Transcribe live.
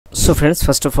So friends,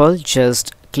 first of all,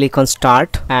 just click on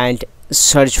start and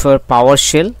search for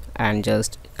PowerShell and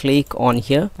just click on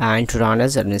here and run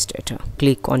as administrator.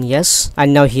 Click on yes,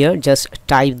 and now here just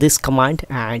type this command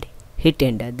and hit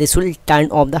enter. This will turn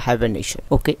off the hibernation.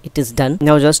 Okay, it is done.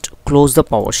 Now just close the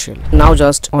PowerShell. Now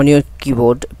just on your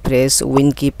keyboard press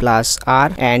Win key plus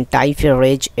R and type your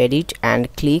Regedit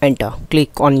and click enter.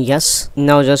 Click on yes.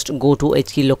 Now just go to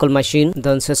HK local machine,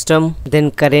 then system, then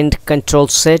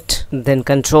CurrentControlSet, then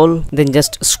control, then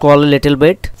just scroll a little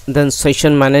bit, then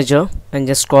session manager and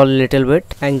just scroll a little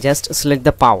bit and just select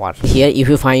the power. Here if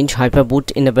you find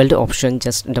HyberBootEnabled option,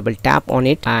 just double tap on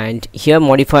it and here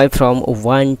modify from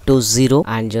 1 to 0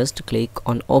 and just click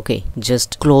on OK.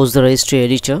 Just close the registry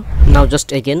editor. Now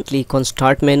just again click on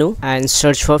start menu and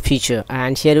search for feature,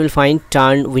 and here you will find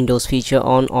turn Windows feature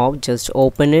on off. Just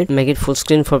open it, make it full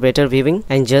screen for better viewing,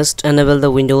 and just enable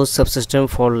the Windows subsystem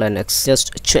for Linux.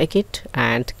 Just check it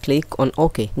and click on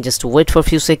OK. Just wait for a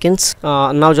few seconds.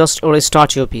 Now just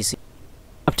restart your PC.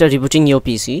 After rebooting your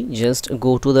PC, just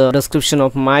go to the description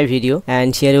of my video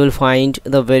and here you will find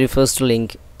the very first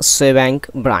link, Bank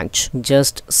branch.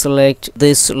 Just select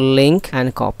this link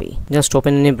and copy. Just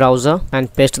open any browser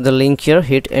and paste the link here,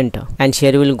 hit enter, and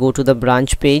here you will go to the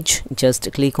branch page.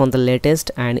 Just click on the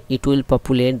latest and it will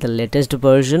populate the latest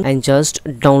version, and just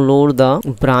download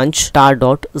the branch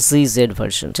star.zz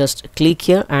version. Just click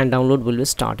here and download will be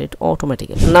started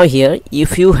automatically. Now here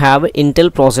if you have Intel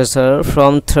processor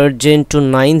from 3rd gen to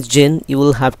 9th gen, you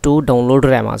will have to download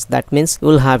ramas. That means you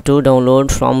will have to download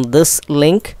from this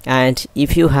link, and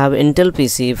if you have Intel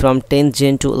PC from 10th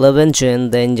gen to 11th gen,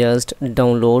 then just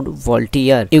download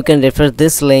Voltaire. You can refer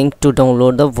this link to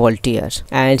download the Voltaire.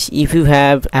 And if you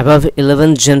have above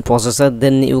 11th gen processor,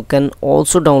 then you can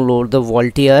also download the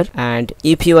Voltaire. And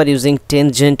if you are using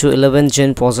 10th gen to 11th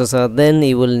gen processor, then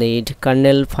you will need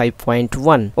kernel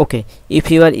 5.1. okay, if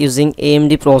you are using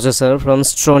AMD processor from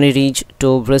Stony Ridge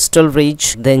to Bristol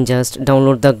Ridge, then just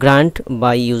download the Grant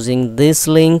by using this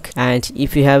link. And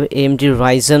if you have AMD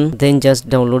Ryzen, then just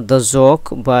download the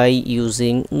Zoc by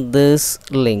using this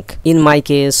link. In my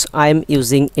case, I am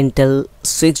using Intel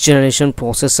 6th generation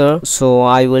processor, so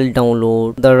I will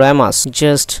download the ramas.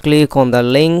 Just click on the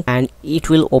link and it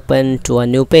will open to a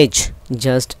new page.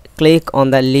 Just click on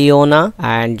the Leona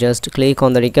and just click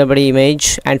on the recovery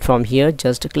image, and from here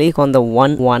just click on the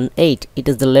 118. It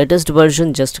is the latest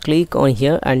version. Just click on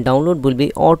here and download will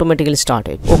be automatically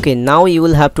started. Okay, now you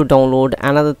will have to download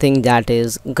another thing, that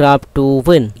is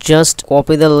grab2win. Just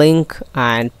copy the link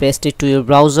and paste it to your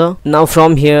browser. Now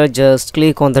from here just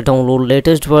click on the download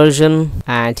latest version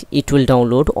and it will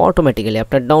download automatically.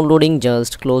 After downloading,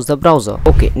 just close the browser.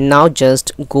 Okay, now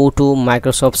just go to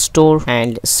Microsoft Store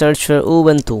and search for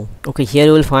Ubuntu. Okay, here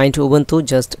you will find Ubuntu.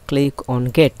 Just click on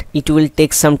get. It will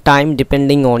take some time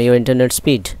depending on your internet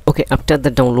speed. Okay, after the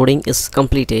downloading is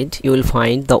completed, you will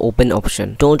find the open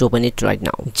option. Don't open it right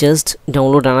now. Just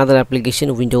download another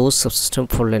application, Windows subsystem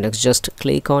for Linux. Just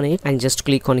click on it and just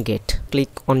click on get. Click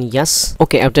on yes.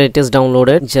 Okay, after it is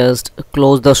downloaded, just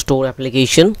close the store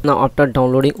application. Now after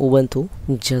downloading Ubuntu,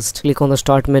 just click on the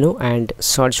start menu and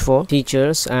search for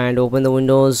features and open the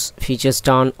Windows features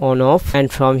turn on off, and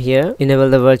from here enable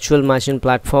the virtual machine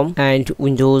platform and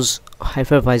Windows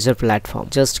hypervisor platform.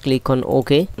 Just click on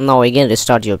OK. Now again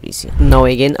restart your PC. Now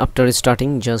again after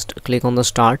restarting, just click on the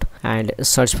start and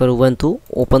search for Ubuntu.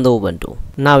 Open the Ubuntu.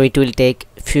 Now it will take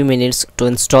few minutes to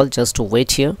install. Just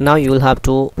wait here. Now you will have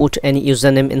to put any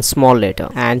username in small letter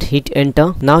and hit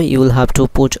enter. Now you will have to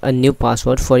put a new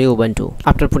password for your Ubuntu.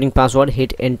 After putting password,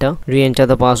 hit enter, re-enter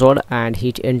the password and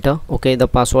hit enter. Okay, the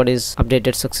password is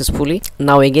updated successfully.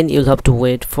 Now again you'll have to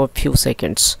wait for few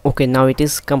seconds. Okay, now it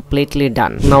is completely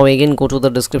done. Now again go to the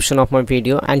description of my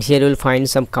video and here you will find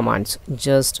some commands.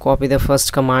 Just copy the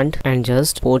first command and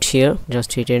just put here,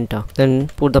 just hit enter, then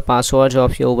put the password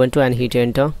of your Ubuntu and hit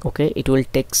enter. Okay, it will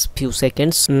take few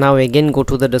seconds. Now again go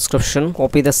to the description,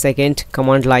 copy the second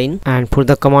command line and put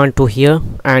the command to here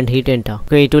and hit enter.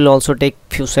 Okay, it will also take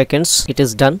few seconds. It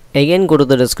is done. Again go to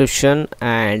the description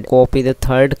and copy the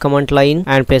third command line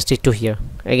and paste it to here.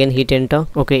 Again hit enter.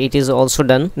 Okay, it is also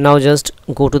done. Now just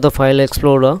go to the file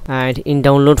explorer and in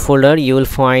download folder you will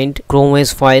find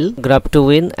ChromeOS file,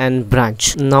 grab2win and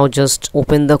branch. Now just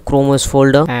open the ChromeOS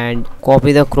folder and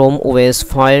copy the ChromeOS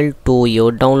file to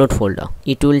your download folder.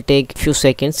 It will take few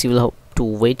seconds. You will have to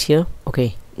wait here.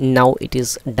 Okay, now it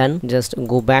is done. Just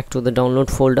go back to the download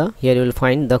folder. Here you will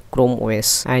find the Chrome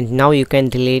OS, and now you can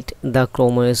delete the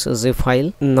Chrome OS zip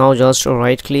file. Now just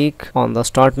right click on the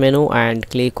start menu and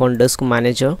click on disk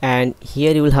manager, and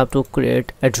here you will have to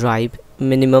create a drive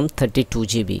minimum 32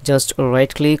 GB. Just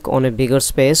right click on a bigger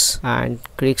space and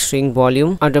click shrink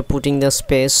volume. After putting the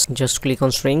space, just click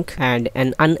on shrink and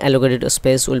an unallocated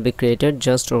space will be created.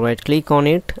 Just right click on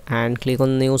it and click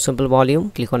on new simple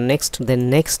volume, click on next, then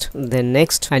next, then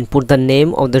next, and put the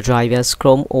name of the drive as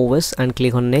Chrome OS and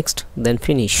click on next, then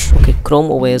finish. Okay,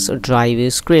 Chrome OS drive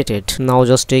is created. Now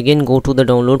just again go to the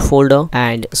download folder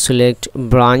and select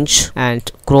branch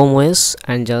and Chrome OS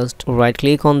and just right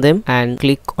click on them and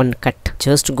click on cut.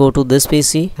 Just go to this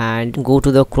PC and go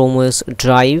to the Chrome OS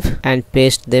drive and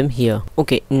paste them here.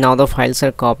 Okay, now the files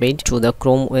are copied to the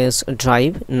Chrome OS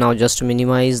drive. Now just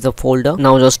minimize the folder.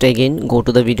 Now just again go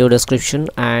to the video description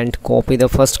and copy the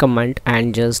first command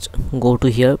and just go to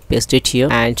here, paste it here,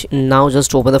 and now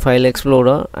just open the file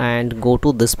explorer and go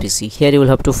to this PC. Here you will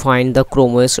have to find the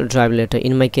Chrome OS drive letter.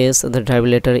 In my case the drive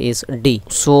letter is D.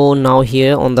 So now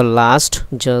here on the last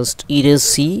just erase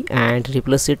C and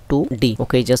replace it to D.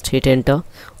 Okay, just hit enter.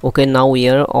 Okay, now we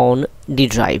are on D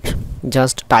drive.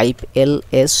 Just type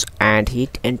ls and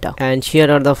hit enter, and here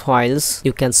are the files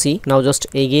you can see. Now just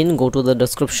again go to the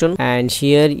description and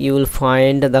here you will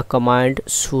find the command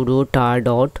sudo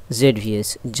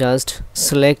tar.zvs. just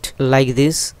select like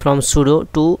this from sudo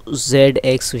to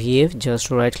zxvf.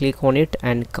 just right click on it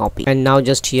and copy, and now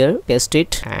just here paste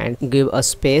it and give a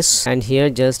space, and here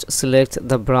just select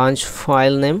the branch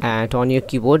file name and on your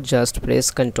keyboard just press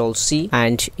Ctrl+C,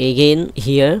 and again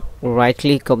here right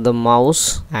click of the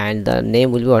mouse and the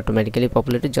name will be automatically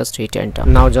populated. Just hit enter.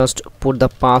 Now just put the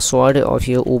password of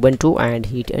your Ubuntu and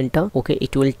hit enter. Okay,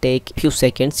 it will take few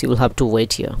seconds, you will have to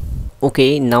wait here.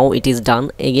 Okay, now it is done.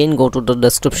 Again go to the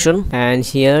description and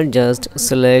here just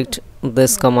select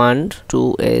this command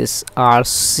to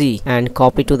src and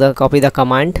copy the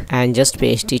command and just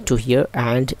paste it to here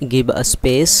and give a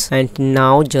space, and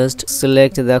now just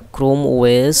select the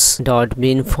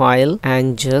chromeos.bin file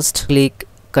and just click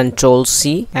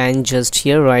Ctrl+C and just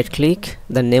here right click.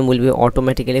 The name will be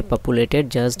automatically populated.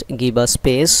 Just give a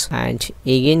space and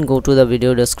again go to the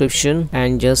video description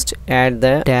and just add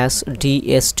the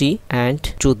 -dst and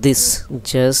to this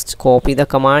just copy the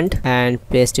command and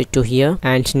paste it to here,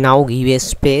 and now give a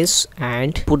space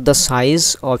and put the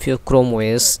size of your Chrome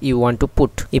OS you want to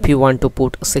put. If you want to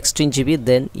put 16 GB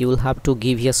then you will have to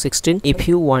give here 16. If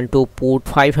you want to put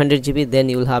 500 GB then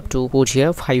you will have to put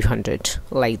here 500,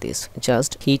 like this.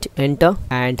 Just hit enter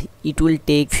and it will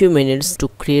take few minutes to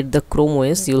create the Chrome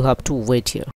OS. You'll have to wait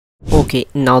here. Okay,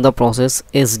 now the process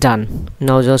is done.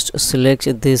 Now just select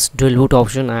this dual boot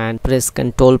option and press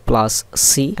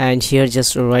Ctrl+C, and here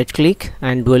just right click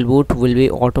and dual boot will be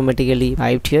automatically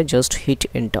typed here. Just hit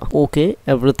enter. Okay,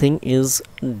 everything is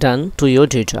done to your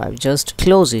D drive. Just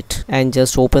close it and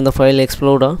just open the file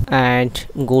explorer and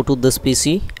go to this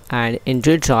PC, and in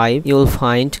D drive you will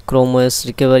find Chrome OS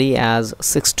recovery as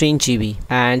 16 GB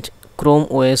and Chrome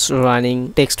OS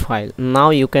running text file.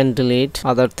 Now you can delete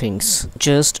other things.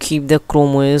 Just keep the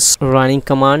Chrome OS running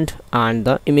command and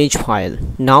the image file.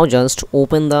 Now just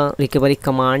open the recovery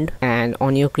command and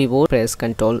on your keyboard press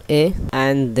Ctrl+A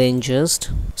and then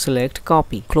just select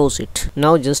copy. Close it.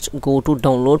 Now just go to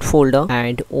download folder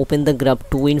and open the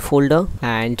grub2win folder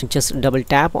and just double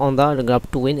tap on the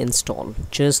grub2win install.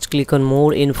 Just click on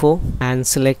more info and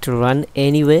select run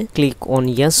anyway. Click on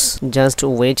yes. Just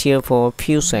wait here for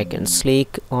few seconds.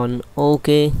 Click on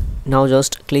OK. Now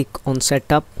just click on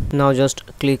setup. Now just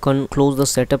click on close the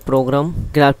setup program.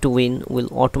 Grub2win will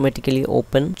automatically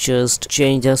open. Just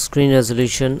change the screen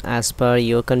resolution as per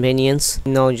your convenience.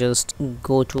 Now just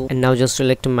go to and now just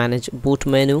select manage boot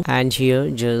menu, and here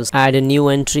just add a new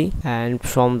entry and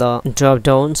from the drop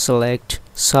down select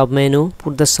submenu.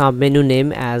 Put the submenu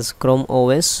name as Chrome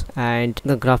OS and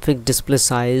the graphic display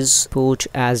size put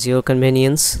as your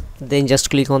convenience. Then just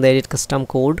click on the edit custom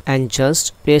code and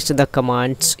just paste the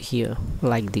commands here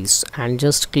like this, and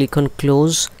just click on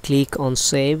close. Click on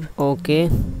save. Okay,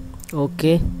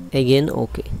 again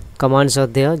okay. Commands are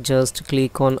there. Just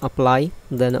click on apply,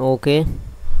 then okay,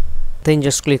 then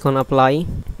just click on apply.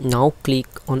 Now click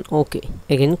on OK,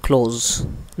 again close.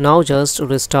 Now just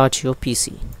restart your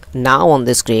PC. Now on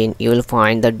the screen you will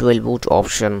find the dual boot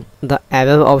option. The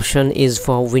above option is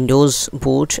for Windows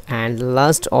boot and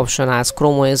last option as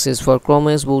Chrome OS is for Chrome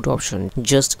OS boot option.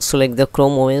 Just select the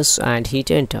Chrome OS and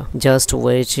hit enter. Just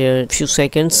wait here few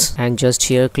seconds and just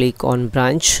here click on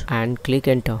branch and click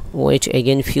enter. Wait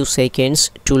again few seconds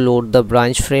to load the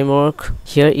branch framework.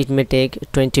 Here it may take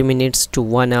 20 minutes to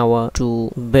 1 hour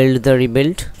to build the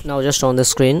rebuild. Now just on the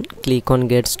screen click on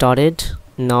get started.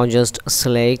 Now just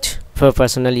select for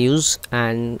personal use,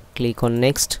 and click on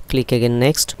next. Click again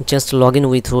next. Just log in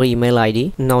with your email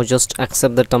ID. Now just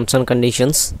accept the terms and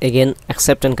conditions. Again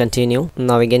accept and continue.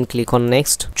 Now again click on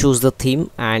next. Choose the theme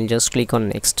and just click on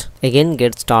next. Again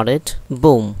get started.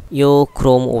 Boom, your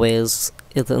Chrome OS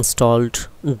is installed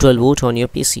dual boot on your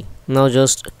PC. Now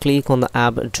just click on the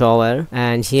app drawer,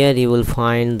 and here you will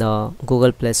find the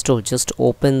Google Play Store. Just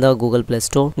open the Google Play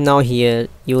Store. Now here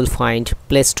you will find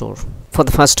Play Store. For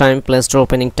the first time, Play Store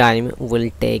opening time will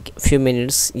take few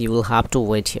minutes. You will have to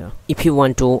wait here. If you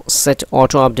want to set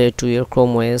auto update to your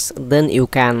Chrome OS, then you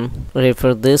can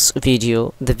refer this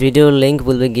video. The video link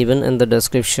will be given in the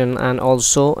description and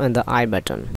also in the I button.